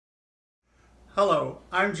Hello,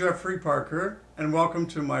 I'm Jeffrey Parker, and welcome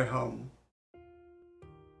to my home.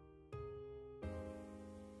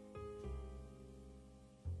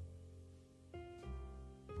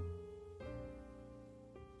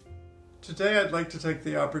 Today I'd like to take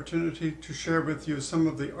the opportunity to share with you some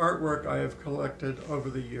of the artwork I have collected over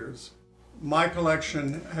the years. My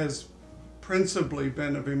collection has principally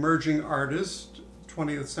been of emerging artists,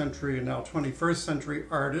 20th century and now 21st century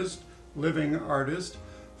artists, living artists,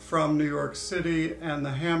 from New York City and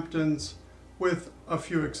the Hamptons, with a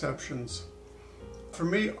few exceptions. For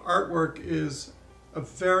me, artwork is a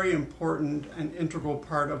very important and integral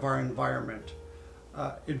part of our environment.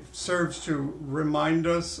 It serves to remind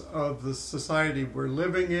us of the society we're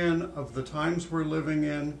living in, of the times we're living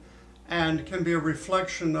in, and can be a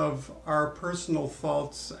reflection of our personal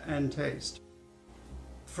thoughts and taste.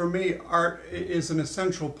 For me, art is an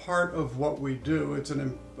essential part of what we do. It's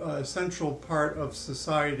an essential part of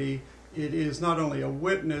society. It is not only a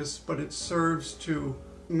witness, but it serves to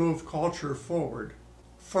move culture forward.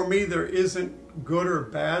 For me, there isn't good or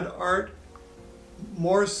bad art.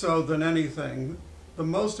 More so than anything, the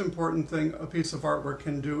most important thing a piece of artwork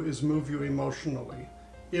can do is move you emotionally.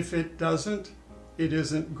 If it doesn't, it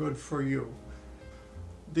isn't good for you.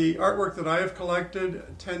 The artwork that I have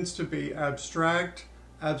collected tends to be abstract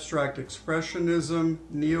expressionism,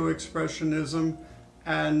 neo-expressionism,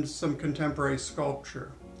 and some contemporary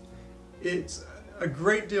sculpture. It's a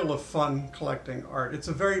great deal of fun collecting art. It's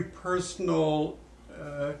a very personal,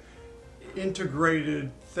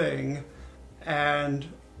 integrated thing, and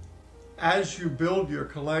as you build your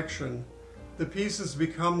collection, the pieces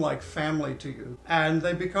become like family to you, and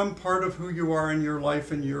they become part of who you are in your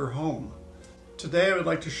life and your home. Today I would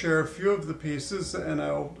like to share a few of the pieces, and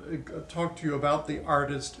I'll talk to you about the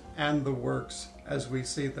artist and the works as we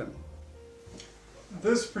see them.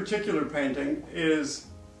 This particular painting is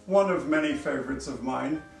one of many favorites of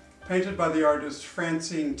mine, painted by the artist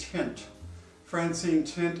Francine Tint. Francine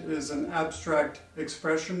Tint is an abstract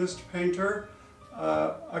expressionist painter,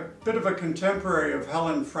 a bit of a contemporary of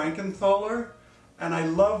Helen Frankenthaler, and I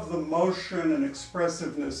love the motion and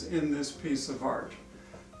expressiveness in this piece of art.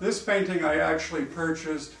 This painting I actually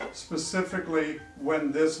purchased specifically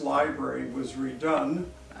when this library was redone,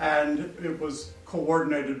 and it was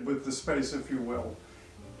coordinated with the space, if you will.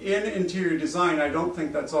 In interior design, I don't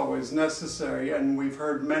think that's always necessary, and we've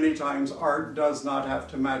heard many times art does not have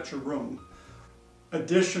to match a room.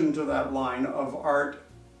 Addition to that line of art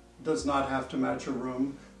does not have to match a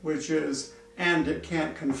room, which is, and it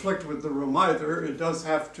can't conflict with the room either. It does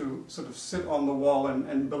have to sort of sit on the wall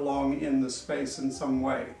and belong in the space in some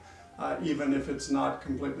way, even if it's not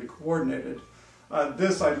completely coordinated. I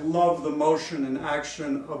love the motion and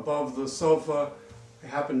action above the sofa. I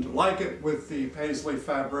happen to like it with the paisley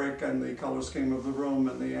fabric and the color scheme of the room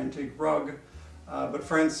and the antique rug. But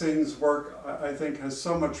Francine's work, I think, has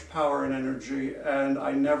so much power and energy, and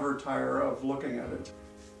I never tire of looking at it.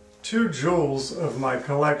 Two jewels of my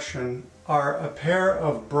collection are a pair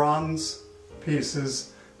of bronze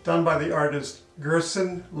pieces done by the artist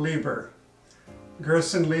Gerson Lieber.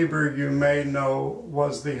 Gerson Lieber, you may know,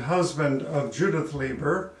 was the husband of Judith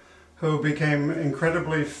Lieber, who became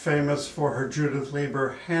incredibly famous for her Judith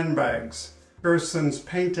Lieber handbags. Gerson's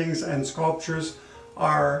paintings and sculptures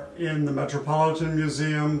are in the Metropolitan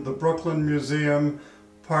Museum, the Brooklyn Museum,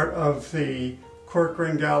 part of the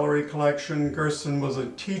Corcoran Gallery collection. Gerson was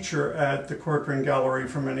a teacher at the Corcoran Gallery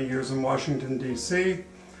for many years in Washington, D.C.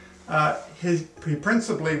 He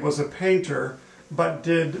principally was a painter, but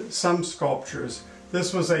did some sculptures.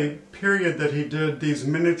 This was a period that he did these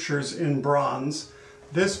miniatures in bronze.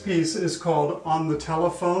 This piece is called On the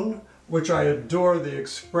Telephone, which I adore the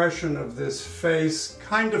expression of this face,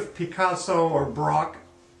 kind of Picasso or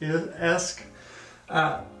Braque-esque.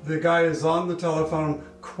 The guy is on the telephone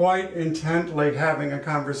quite intently having a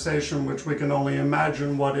conversation, which we can only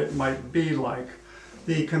imagine what it might be like.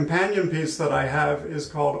 The companion piece that I have is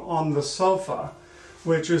called On the Sofa,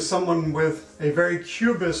 which is someone with a very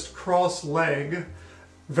cubist cross leg,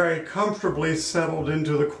 very comfortably settled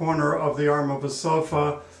into the corner of the arm of a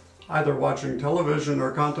sofa, either watching television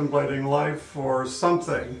or contemplating life or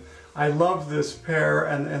something. I love this pair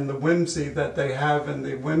and the whimsy that they have and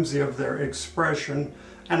the whimsy of their expression,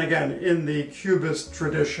 and again, in the Cubist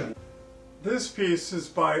tradition. This piece is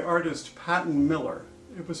by artist Patton Miller.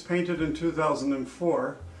 It was painted in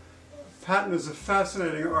 2004. Patton is a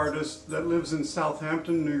fascinating artist that lives in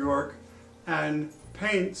Southampton, New York, and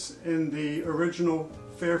paints in the original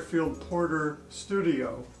Fairfield Porter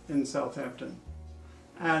studio in Southampton,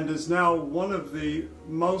 and is now one of the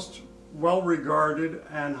most well-regarded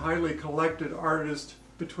and highly collected artists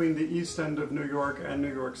between the East End of New York and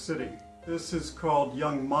New York City. This is called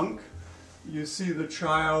Young Monk. You see the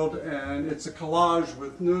child and it's a collage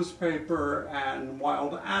with newspaper and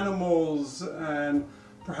wild animals and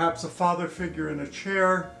perhaps a father figure in a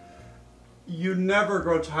chair. You never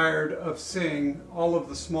grow tired of seeing all of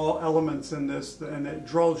the small elements in this, and it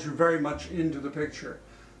draws you very much into the picture.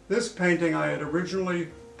 This painting I had originally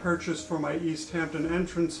purchased for my East Hampton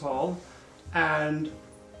entrance hall, and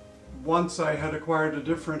once I had acquired a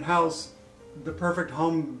different house, the perfect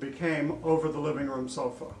home became over the living room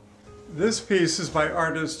sofa. This piece is by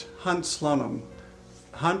artist Hunt Slunham.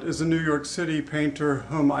 Hunt is a New York City painter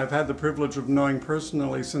whom I've had the privilege of knowing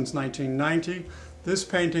personally since 1990. This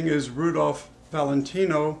painting is Rudolph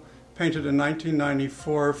Valentino, painted in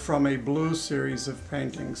 1994 from a blue series of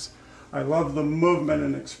paintings. I love the movement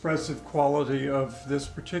and expressive quality of this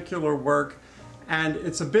particular work, and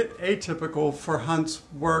it's a bit atypical for Hunt's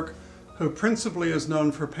work, who principally is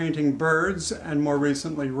known for painting birds and more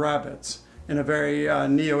recently rabbits in a very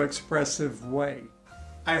neo-expressive way.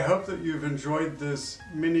 I hope that you've enjoyed this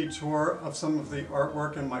mini tour of some of the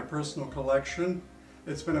artwork in my personal collection.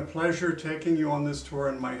 It's been a pleasure taking you on this tour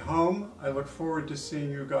in my home. I look forward to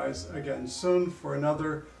seeing you guys again soon for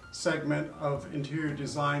another segment of interior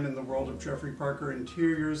design in the world of Geoffrey Parker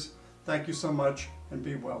Interiors. Thank you so much and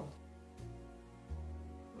be well.